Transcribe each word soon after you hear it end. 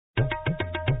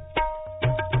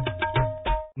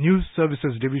News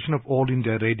Services Division of All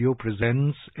India Radio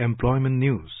presents Employment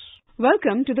News.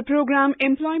 Welcome to the program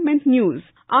Employment News.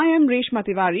 I am Reshma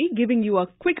Tiwari giving you a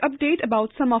quick update about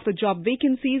some of the job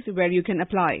vacancies where you can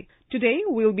apply. Today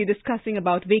we will be discussing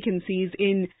about vacancies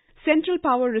in Central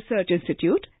Power Research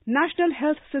Institute, National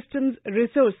Health Systems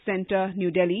Resource Centre, New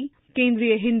Delhi,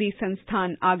 Kendriya Hindi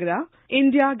Sansthan, Agra,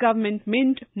 India Government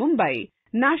Mint, Mumbai,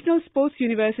 National Sports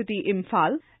University,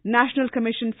 Imphal, National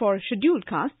Commission for Scheduled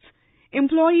Castes,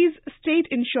 Employees State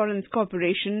Insurance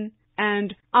Corporation,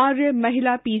 and Arya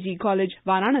Mahila PG College,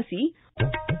 Varanasi.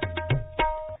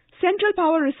 Central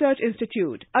Power Research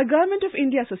Institute, a Government of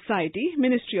India society,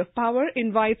 Ministry of Power,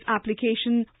 invites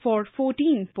application for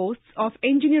 14 posts of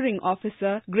Engineering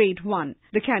Officer Grade 1.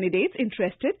 The candidates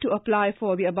interested to apply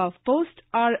for the above post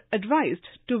are advised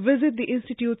to visit the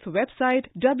Institute's website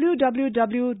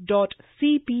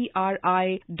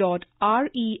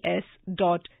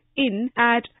www.cpri.res.in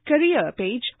at career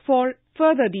page for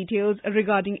further details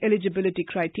regarding eligibility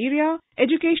criteria,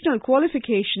 educational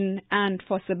qualification, and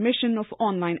for submission of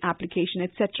online application,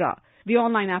 etc. The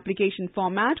online application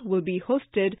format will be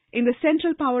hosted in the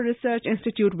Central Power Research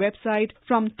Institute website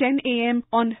from 10 a.m.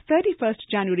 on 31st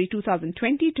January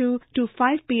 2022 to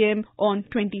 5 p.m. on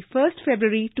 21st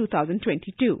February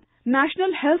 2022.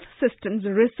 National Health Systems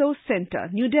Resource Centre,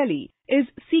 New Delhi, is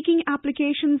seeking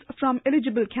applications from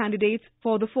eligible candidates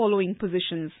for the following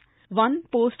positions: 1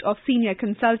 post of Senior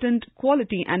Consultant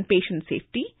Quality and Patient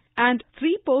Safety, and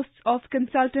 3 posts of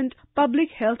Consultant Public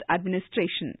Health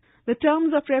Administration. The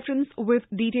terms of reference with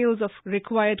details of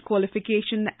required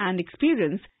qualification and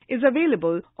experience is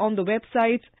available on the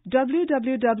websites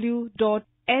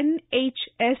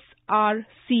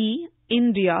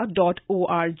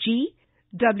www.nhsrcindia.org,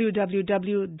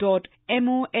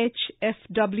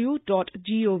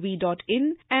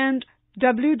 www.mohfw.gov.in, and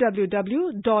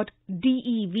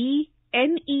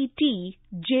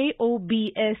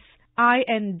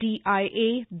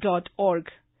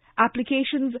www.netjobsindia.org.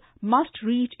 Applications must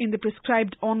reach in the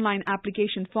prescribed online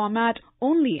application format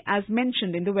only as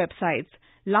mentioned in the websites.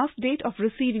 Last date of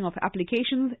receiving of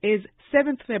applications is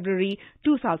 7th February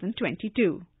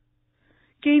 2022.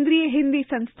 Kendriya Hindi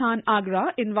Sansthan,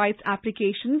 Agra invites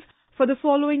applications for the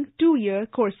following 2-year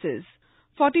courses: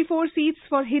 44 seats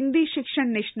for Hindi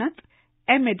Shikshan Nishnat,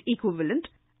 M.Ed equivalent,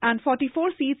 and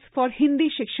 44 seats for Hindi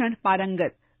Shikshan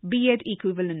Parangat, B.Ed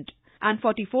equivalent, and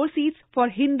 44 seats for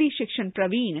Hindi Shikshan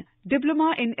Praveen,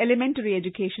 Diploma in Elementary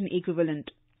Education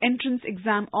equivalent. Entrance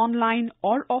exam online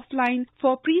or offline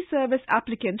for pre-service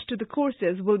applicant to the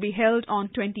courses will be held on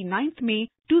 29th May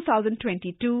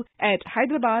 2022 at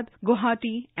Hyderabad,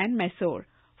 Guwahati and Mysore.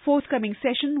 Forthcoming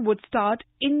session would start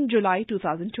in July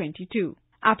 2022.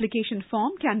 Application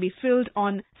form can be filled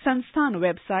on Sansthan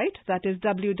website, that is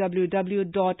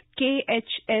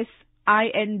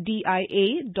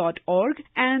www.khsindia.org,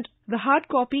 and the hard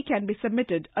copy can be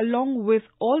submitted along with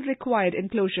all required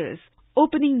enclosures.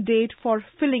 Opening date for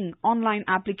filling online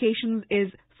applications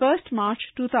is 1st March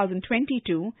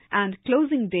 2022 and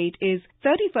closing date is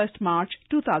 31st March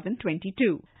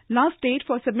 2022. Last date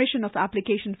for submission of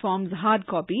application forms hard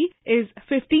copy is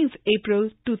 15th April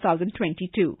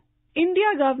 2022.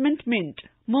 India Government Mint,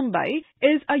 Mumbai,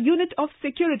 is a unit of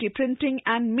Security Printing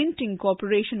and Minting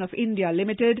Corporation of India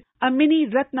Limited, a mini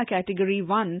Ratna Category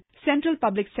 1 central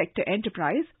public sector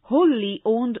enterprise wholly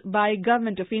owned by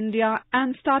Government of India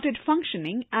and started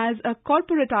functioning as a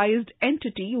corporatized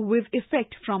entity with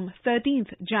effect from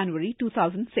 13th January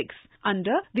 2006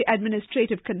 under the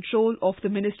administrative control of the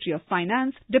Ministry of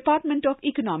Finance, Department of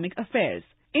Economic Affairs.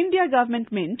 India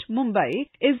Government Mint, Mumbai,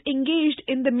 is engaged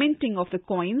in the minting of the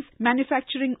coins,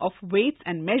 manufacturing of weights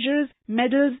and measures,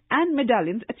 medals and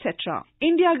medallions, etc.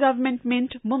 India Government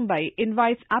Mint, Mumbai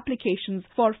invites applications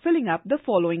for filling up the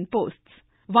following posts: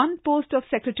 1 post of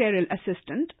Secretarial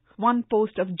Assistant, 1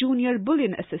 post of Junior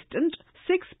Bullion Assistant,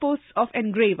 6 posts of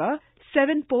Engraver,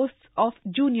 7 posts of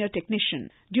Junior Technician.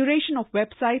 Duration of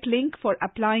website link for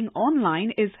applying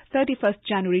online is 31st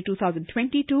January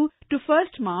 2022 to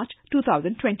 1st March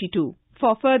 2022.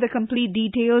 For further complete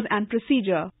details and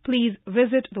procedure, please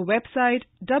visit the website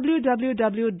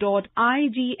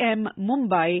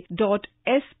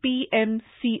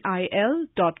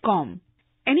www.igm.mumbai.spmcil.com.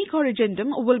 Any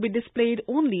corrigendum will be displayed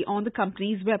only on the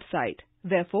company's website.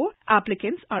 Therefore,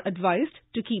 applicants are advised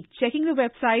to keep checking the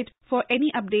website for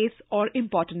any updates or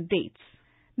important dates.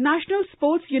 National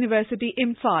Sports University,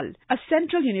 Imphal, a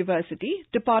central university,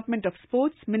 Department of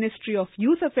Sports, Ministry of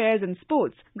Youth Affairs and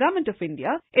Sports, Government of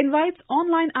India, invites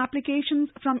online applications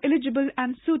from eligible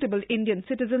and suitable Indian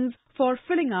citizens for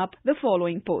filling up the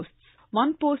following posts: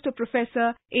 one post of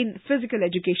Professor in Physical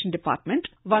Education Department,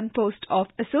 one post of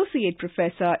Associate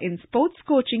Professor in Sports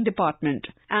Coaching Department,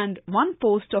 and one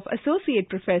post of Associate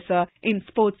Professor in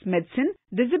Sports Medicine,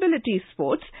 Disability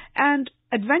Sports, and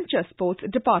Adventure Sports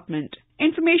Department.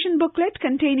 Information booklet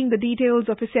containing the details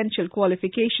of essential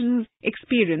qualifications,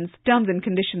 experience, terms and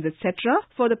conditions, etc.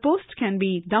 for the post can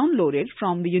be downloaded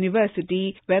from the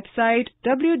university website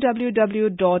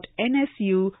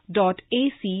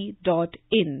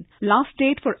www.nsu.ac.in. Last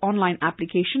date for online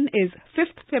application is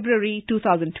 5th February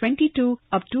 2022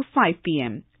 up to 5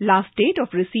 p.m. Last date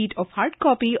of receipt of hard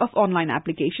copy of online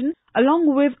application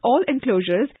along with all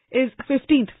enclosures is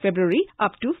 15th February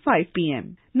up to 5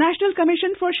 p.m. National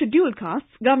Commission for Scheduled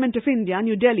Castes, Government of India,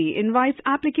 New Delhi invites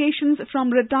applications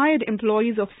from retired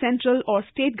employees of central or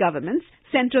state governments,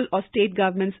 central or state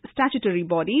government's statutory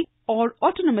body or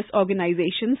autonomous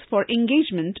organizations for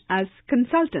engagement as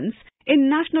consultants in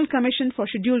National Commission for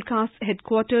Scheduled Castes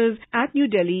headquarters at New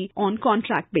Delhi on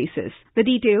contract basis. The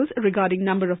details regarding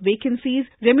number of vacancies,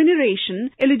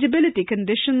 remuneration, eligibility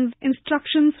conditions,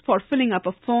 instructions for filling up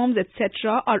of forms,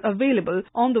 etc. are available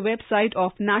on the website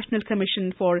of National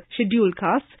Commission for Scheduled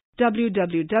Castes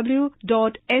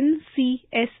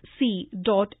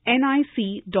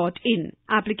www.ncsc.nic.in.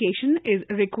 Application is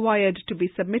required to be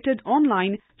submitted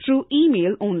online through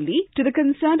email only to the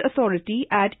concerned authority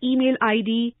at email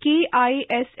ID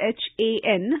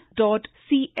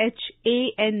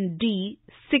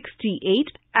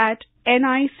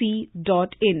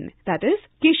kishan.chand68@nic.in. That is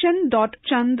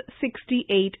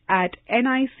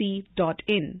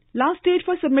kishan.chand68@nic.in. Last date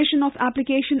for submission of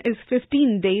application is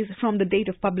 15 days from the date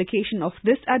of publication of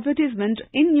this advertisement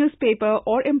in newspaper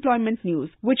or employment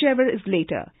news, whichever is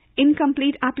later.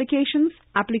 Incomplete applications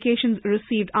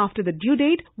received after the due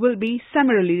date will be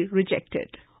summarily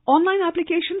rejected. Online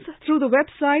applications through the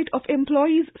website of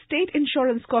Employees State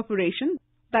Insurance Corporation,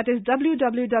 that is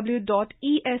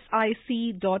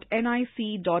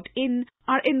www.esic.nic.in,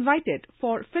 are invited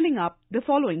for filling up the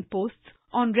following posts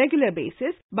on regular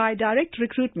basis by direct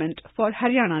recruitment for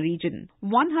Haryana region.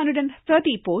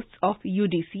 130 posts of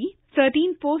UDC,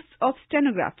 13 posts of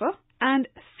stenographer, and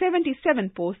 77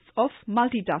 posts of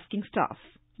multitasking staff.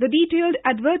 The detailed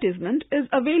advertisement is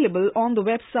available on the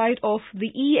website of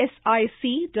the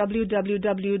ESIC,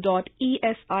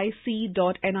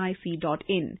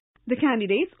 www.esic.nic.in. The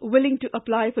candidates willing to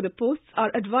apply for the posts are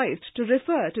advised to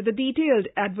refer to the detailed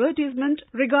advertisement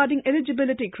regarding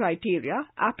eligibility criteria,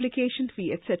 application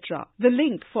fee, etc. The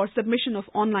link for submission of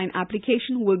online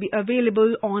application will be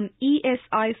available on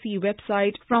ESIC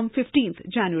website from 15th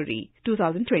January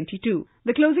 2022.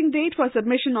 The closing date for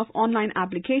submission of online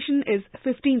application is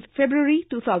 15th February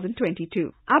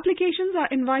 2022. Applications are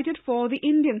invited for the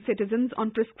Indian citizens on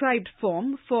prescribed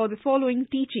form for the following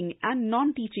teaching and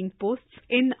non-teaching posts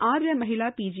in Arya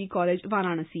Mahila PG College,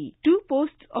 Varanasi. 2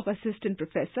 posts of Assistant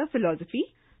Professor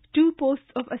Philosophy, 2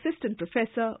 posts of Assistant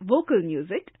Professor Vocal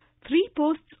Music, 3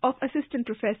 posts of Assistant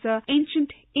Professor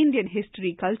Ancient Indian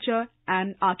History, Culture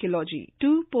and Archaeology,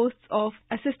 2 posts of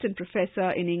Assistant Professor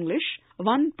in English,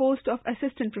 1 post of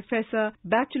Assistant Professor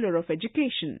Bachelor of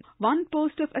Education, 1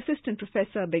 post of Assistant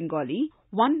Professor Bengali,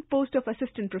 1 post of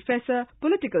Assistant Professor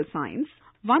Political Science,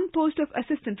 1 post of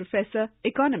Assistant Professor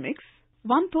Economics,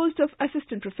 1 post of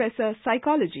Assistant Professor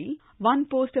Psychology, 1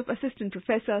 post of Assistant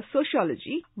Professor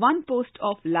Sociology, 1 post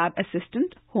of Lab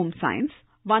Assistant Home Science,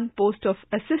 1 post of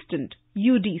Assistant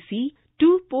UDC,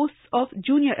 2 posts of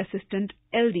Junior Assistant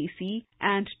LDC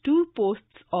and 2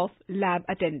 posts of Lab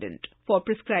Attendant. For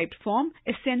prescribed form,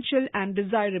 essential and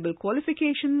desirable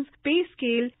qualifications, pay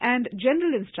scale and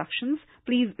general instructions,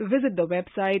 please visit the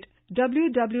website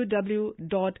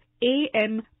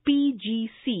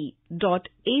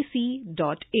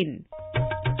www.ampgc.ac.in.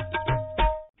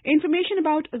 Information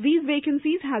about these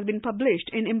vacancies has been published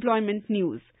in Employment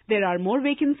News. There are more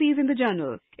vacancies in the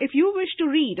journal. If you wish to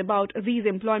read about these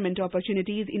employment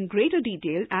opportunities in greater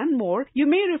detail and more, you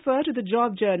may refer to the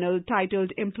job journal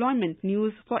titled Employment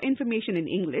News for information in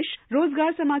English,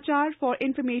 Rozgar Samachar for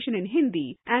information in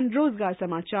Hindi, and Rozgar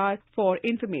Samachar for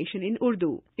information in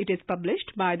Urdu. It is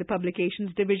published by the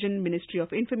Publications Division, Ministry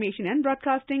of Information and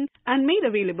Broadcasting, and made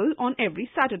available on every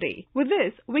Saturday. With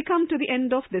this, we come to the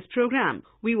end of this program.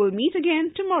 We will meet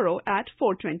again tomorrow at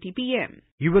 4:20 p.m.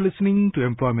 You were listening to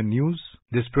Employment News.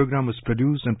 This program was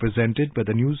produced and presented by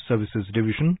the News Services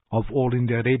Division of All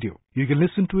India Radio. You can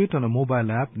listen to it on a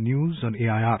mobile app, News on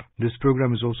AIR. This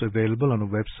program is also available on our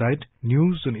website,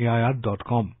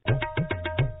 newsonair.com.